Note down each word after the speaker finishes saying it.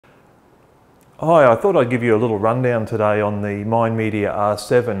Hi, I thought I'd give you a little rundown today on the MineMedia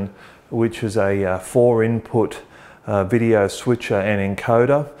R8, which is a 4-input video switcher and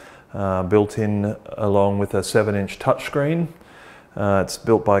encoder built in along with a 7-inch touchscreen. It's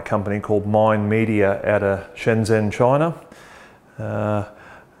built by a company called MineMedia out of Shenzhen, China.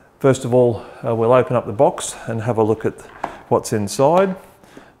 First of all, we'll open up the box and have a look at what's inside.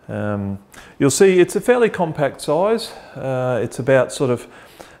 You'll see it's a fairly compact size. It's about sort of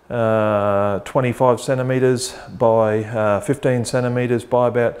 25 centimeters by 15 centimeters by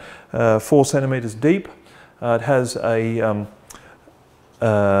about 4 centimeters deep. It has a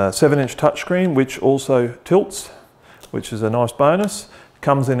 7-inch touchscreen which also tilts, which is a nice bonus.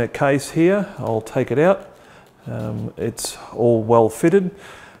 Comes in a case here. I'll take it out. It's all well fitted,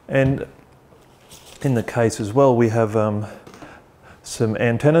 and in the case as well we have some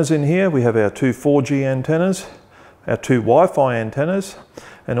antennas in here. We have our two 4G antennas, our two Wi-Fi antennas,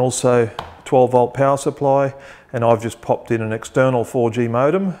 and also 12-volt power supply, and I've just popped in an external 4G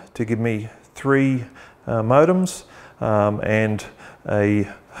modem to give me 3 modems and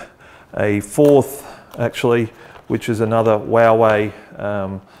a fourth actually, which is another Huawei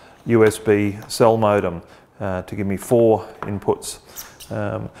USB cell modem to give me 4 inputs. It's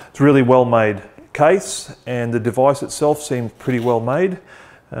a really well made case, and the device itself seems pretty well made.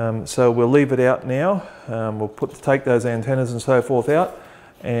 So we'll leave it out now. We'll take those antennas and so forth out,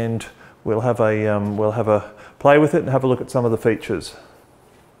 and we'll have a play with it and have a look at some of the features.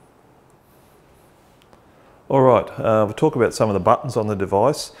 All right, we'll talk about some of the buttons on the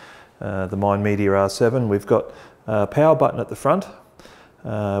device. The MineMedia R8. We've got a power button at the front.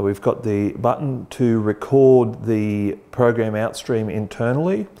 We've got the button to record the program outstream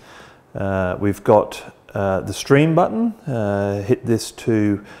internally. We've got the stream button. Hit this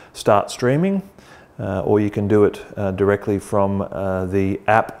to start streaming, or you can do it directly from the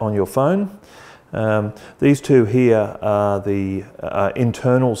app on your phone. These two here are the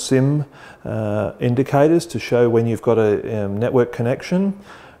internal SIM indicators to show when you've got a network connection.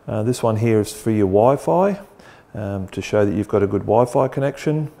 This one here is for your Wi-Fi, to show that you've got a good Wi-Fi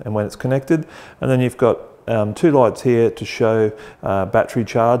connection and when it's connected. And then you've got 2 lights here to show battery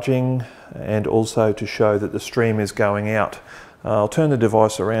charging, and also to show that the stream is going out. I'll turn the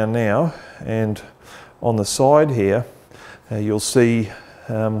device around now, and on the side here you'll see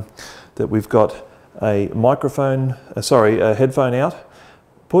that we've got a microphone, a headphone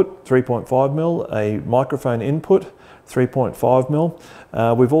output 3.5mm, a microphone input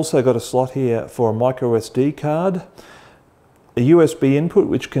 3.5mm. We've also got a slot here for a micro SD card, a USB input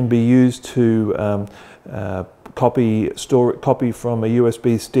which can be used to copy from a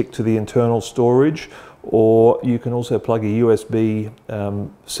USB stick to the internal storage, or you can also plug a USB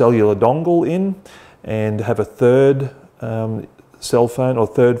cellular dongle in and have a third cell phone or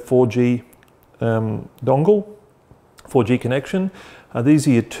third 4G dongle, 4G connection. These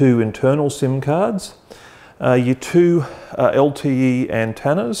are your 2 internal SIM cards, your 2 LTE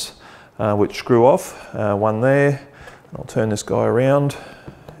antennas which screw off, one there. I'll turn this guy around,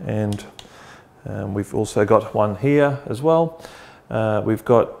 and we've also got one here as well. We've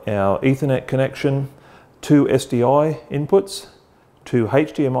got our Ethernet connection, 2 SDI inputs, 2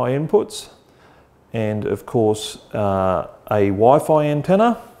 HDMI inputs, and of course a Wi-Fi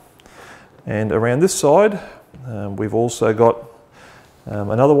antenna. And around this side we've also got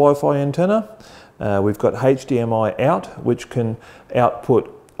another Wi-Fi antenna. We've got HDMI out, which can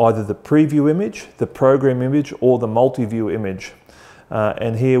output either the preview image, the program image, or the multi-view image.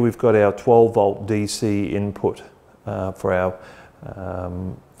 And here we've got our 12-volt DC input for our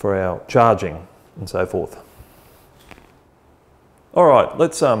charging and so forth. All right,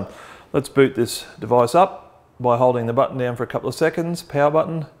 let's boot this device up by holding the button down for a couple of seconds, power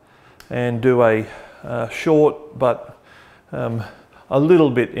button, and do a short but a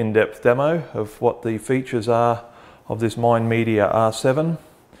little bit in-depth demo of what the features are of this MineMedia R8.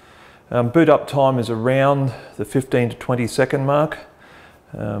 Boot up time is around the 15 to 20 second mark.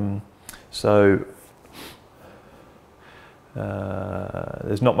 So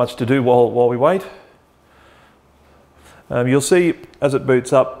there's not much to do while we wait. You'll see as it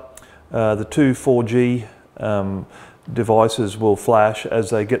boots up, the 2 4G devices will flash as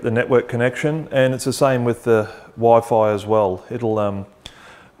they get the network connection, and it's the same with the Wi-Fi as well.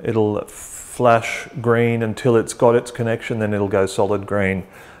 It'll flash green until it's got its connection, then it'll go solid green.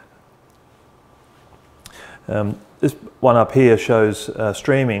 This one up here shows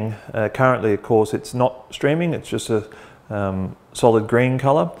streaming. Currently, of course, it's not streaming, it's just a solid green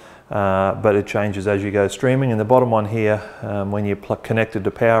color, but it changes as you go streaming. And the bottom one here, when you're connected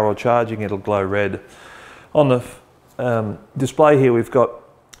to power or charging, it'll glow red. On the display here, we've got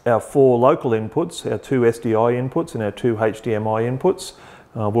our 4 local inputs, our 2 SDI inputs and our 2 HDMI inputs.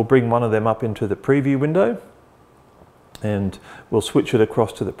 We'll bring one of them up into the preview window, and we'll switch it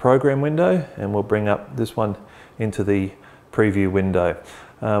across to the program window, and we'll bring up this one into the preview window.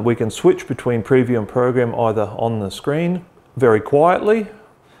 We can switch between preview and program either on the screen very quietly,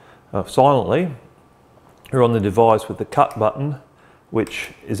 silently, or on the device with the cut button,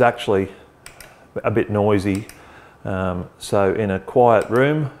 which is actually a bit noisy. So in a quiet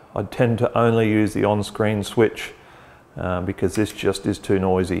room, I tend to only use the on-screen switch because this just is too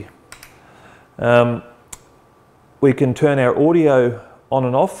noisy. We can turn our audio on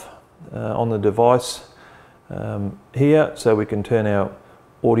and off on the device here, so we can turn our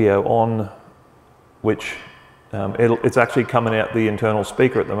audio on, which it's actually coming out the internal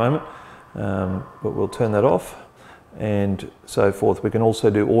speaker at the moment, but we'll turn that off and so forth. We can also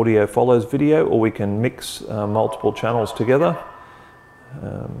do audio follows video, or we can mix multiple channels together,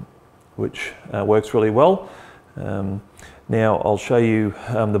 which works really well. Now I'll show you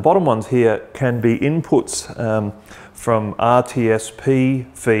the bottom ones here can be inputs from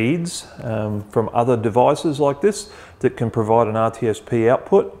RTSP feeds from other devices like this that can provide an RTSP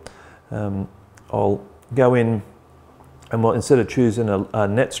output. I'll go in and instead of choosing a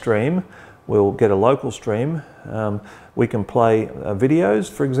net stream, we'll get a local stream. We can play videos,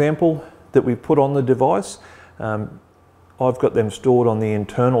 for example, that we've put on the device. I've got them stored on the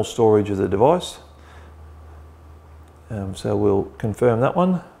internal storage of the device. So we'll confirm that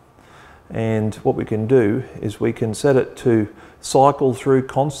one. And what we can do is we can set it to cycle through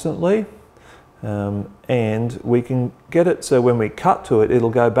constantly, and we can get it so when we cut to it, it'll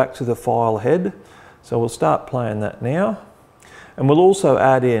go back to the file head. So we'll start playing that now. And we'll also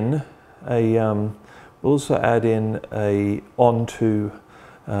add in onto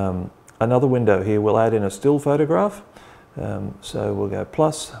another window here. We'll add in a still photograph. So we'll go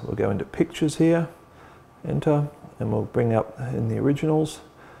plus, we'll go into pictures here, enter, and we'll bring up in the originals,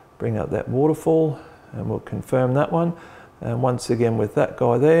 bring up that waterfall, and we'll confirm that one. And once again with that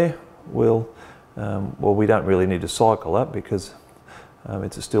guy there, well, we don't really need to cycle that because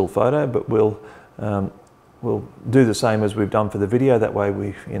it's a still photo, but we'll do the same as we've done for the video. That way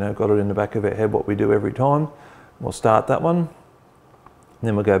we've got it in the back of our head what we do every time. We'll start that one, and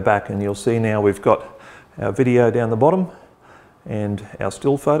then we'll go back, and you'll see now we've got our video down the bottom and our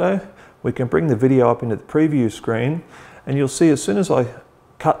still photo. We can bring the video up into the preview screen, and you'll see as soon as I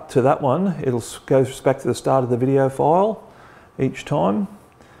cut to that one, it'll go back to the start of the video file each time,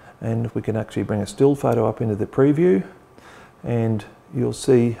 and we can actually bring a still photo up into the preview, and you'll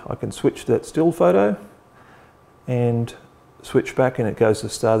see I can switch to that still photo and switch back, and it goes to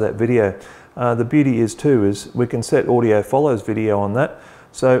the start of that video. The beauty is we can set audio follows video on that,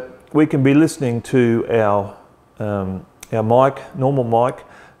 so we can be listening to our normal mic.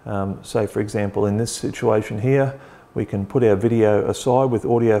 Say for example in this situation here, we can put our video aside with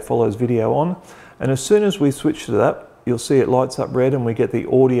audio follows video on, and as soon as we switch to that, you'll see it lights up red and we get the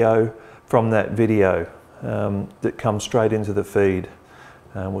audio from that video that comes straight into the feed.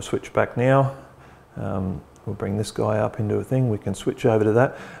 We'll switch back now. We'll bring this guy up into a thing, we can switch over to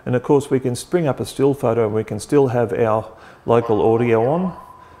that, and of course we can bring up a still photo and we can still have our local audio on,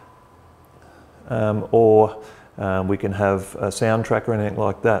 or we can have a soundtrack or anything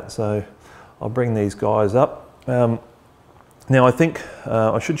like that. So I'll bring these guys up. Now I think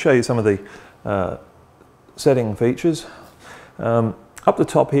I should show you some of the setting features. Up the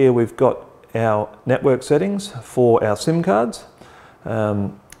top here we've got our network settings for our SIM cards.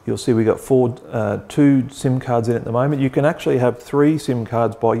 You'll see we've got 2 SIM cards in at the moment. You can actually have 3 SIM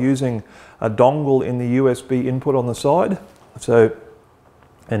cards by using a dongle in the USB input on the side. So,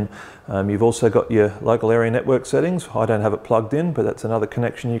 and you've also got your local area network settings. I don't have it plugged in, but that's another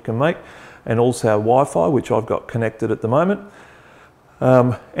connection you can make. And also our Wi-Fi, which I've got connected at the moment.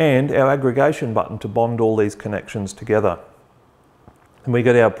 And our aggregation button to bond all these connections together. And we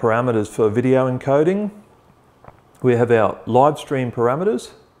got our parameters for video encoding. We have our live stream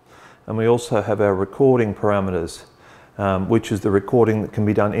parameters, and we also have our recording parameters, which is the recording that can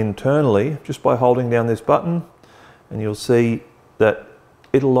be done internally just by holding down this button, and you'll see that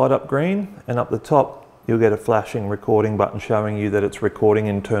it'll light up green, and up the top you'll get a flashing recording button showing you that it's recording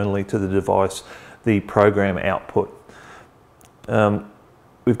internally to the device, the program output.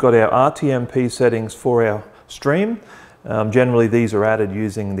 We've got our RTMP settings for our stream. Generally these are added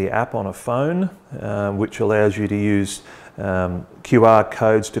using the app on a phone, which allows you to use QR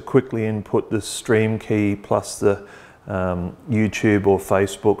codes to quickly input the stream key plus the YouTube or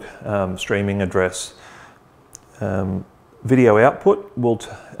Facebook streaming address. Video output will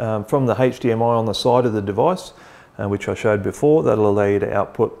from the HDMI on the side of the device which I showed before. That'll allow you to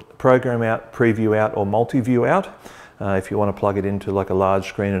output program out, preview out, or multi-view out. If you want to plug it into like a large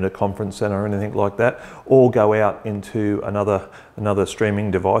screen at a conference center or anything like that, or go out into another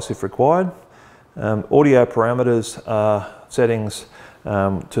streaming device if required. Audio parameters are settings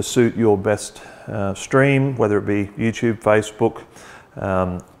to suit your best stream, whether it be YouTube, Facebook,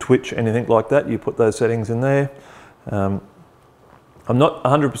 Twitch, anything like that. You put those settings in there. I'm not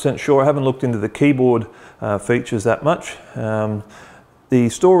 100% sure, I haven't looked into the keyboard features that much. The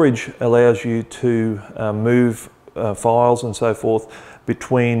storage allows you to move files and so forth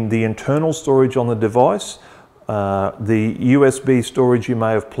between the internal storage on the device, the USB storage you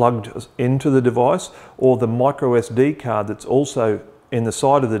may have plugged into the device, or the micro SD card that's also in the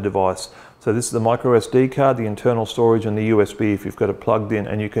side of the device. So this is the micro SD card, the internal storage, and the USB if you've got it plugged in,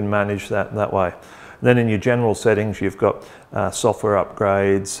 and you can manage that way. Then in your general settings, you've got software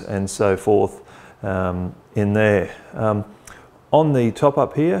upgrades and so forth in there. On the top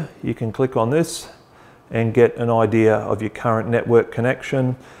up here, you can click on this and get an idea of your current network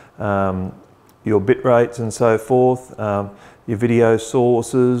connection, your bit rates and so forth, your video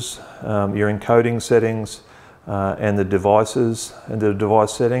sources, your encoding settings, and the devices and the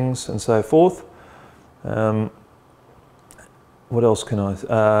device settings and so forth. What else can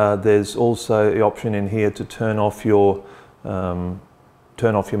I? There's also the option in here to turn off your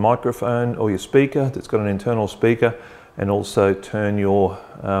microphone or your speaker that's got an internal speaker, and also turn your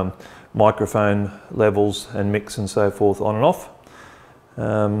microphone levels and mix and so forth on and off.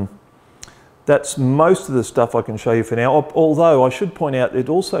 That's most of the stuff I can show you for now, although I should point out it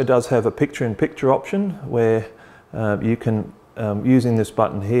also does have a picture-in-picture option where you can, using this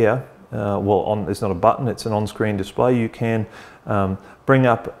button here, it's not a button, it's an on-screen display, you can bring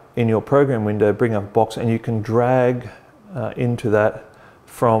up in your program window, bring up a box, and you can drag into that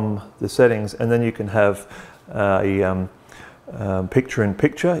from the settings, and then you can have a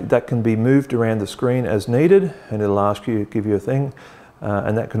picture-in-picture that can be moved around the screen as needed, and it'll ask you, give you a thing,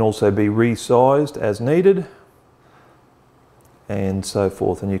 and that can also be resized as needed and so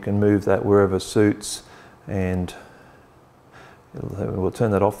forth, and you can move that wherever suits, and we'll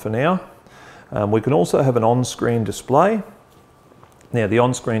turn that off for now. We can also have an on-screen display. Now the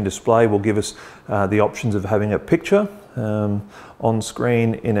on-screen display will give us the options of having a picture on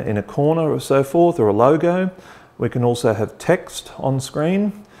screen in a corner or so forth, or a logo. We can also have text on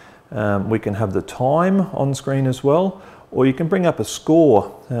screen. We can have the time on screen as well, or you can bring up a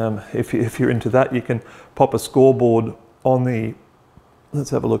score. If you're into that, you can pop a scoreboard on the, let's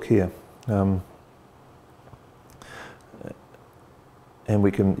have a look here. And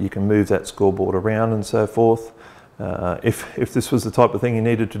you can move that scoreboard around and so forth. If this was the type of thing you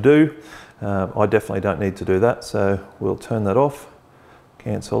needed to do, I definitely don't need to do that, so we'll turn that off,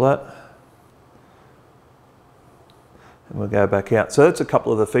 cancel that. And we'll go back out. So that's a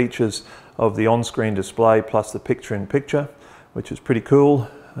couple of the features of the on-screen display plus the picture-in-picture, which is pretty cool.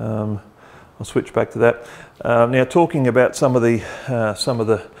 I'll switch back to that. Now, talking about some of the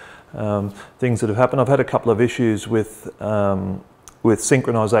things that have happened, I've had a couple of issues with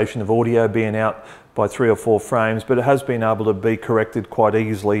synchronization of audio being out by 3 or 4 frames, but it has been able to be corrected quite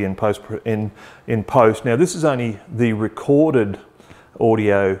easily in post. Now, this is only the recorded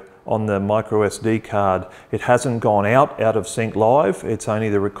audio on the micro SD card. It hasn't gone out of sync live. It's only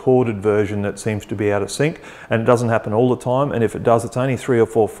the recorded version that seems to be out of sync, and it doesn't happen all the time, and if it does, it's only 3 or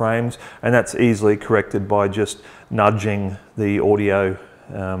 4 frames, and that's easily corrected by just nudging the audio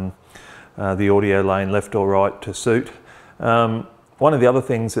lane left or right to suit. One of the other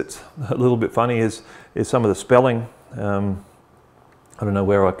things that's a little bit funny is some of the spelling. I don't know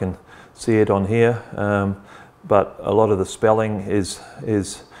where I can see it on here, but a lot of the spelling is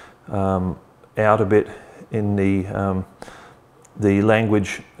out a bit in the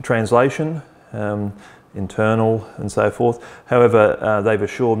language translation, internal and so forth. However, they've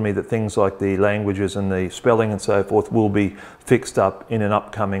assured me that things like the languages and the spelling and so forth will be fixed up in an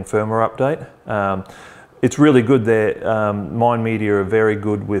upcoming firmware update. It's really good there. MineMedia are very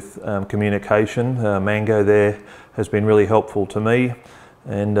good with communication. Mango there has been really helpful to me,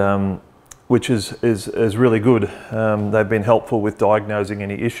 and which is really good. They've been helpful with diagnosing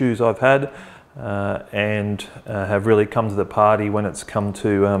any issues I've had, and have really come to the party when it's come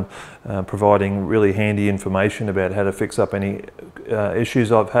to providing really handy information about how to fix up any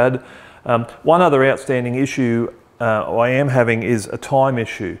issues I've had. One other outstanding issue I am having is a time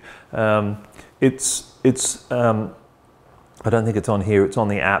issue. I don't think it's on here, it's on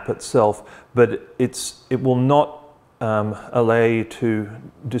the app itself, but it will not allow you to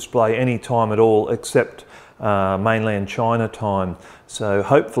display any time at all except mainland China time. So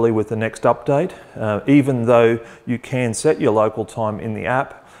hopefully with the next update, even though you can set your local time in the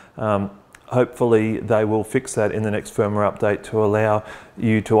app, hopefully they will fix that in the next firmware update to allow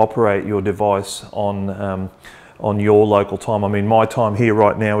you to operate your device on your local time. I mean, my time here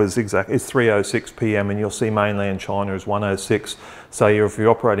right now is 3:06 p.m. and you'll see mainland China is 1:06. So if you're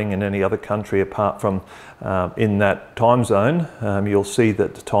operating in any other country apart from in that time zone, you'll see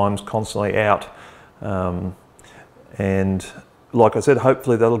that the time's constantly out. And like I said,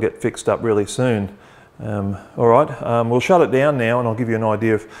 hopefully that'll get fixed up really soon. All right, we'll shut it down now and I'll give you an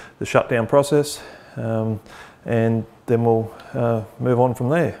idea of the shutdown process, and then we'll move on from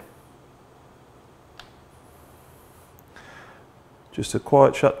there. Just a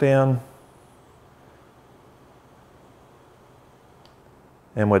quiet shutdown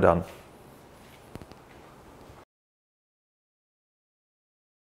and we're done.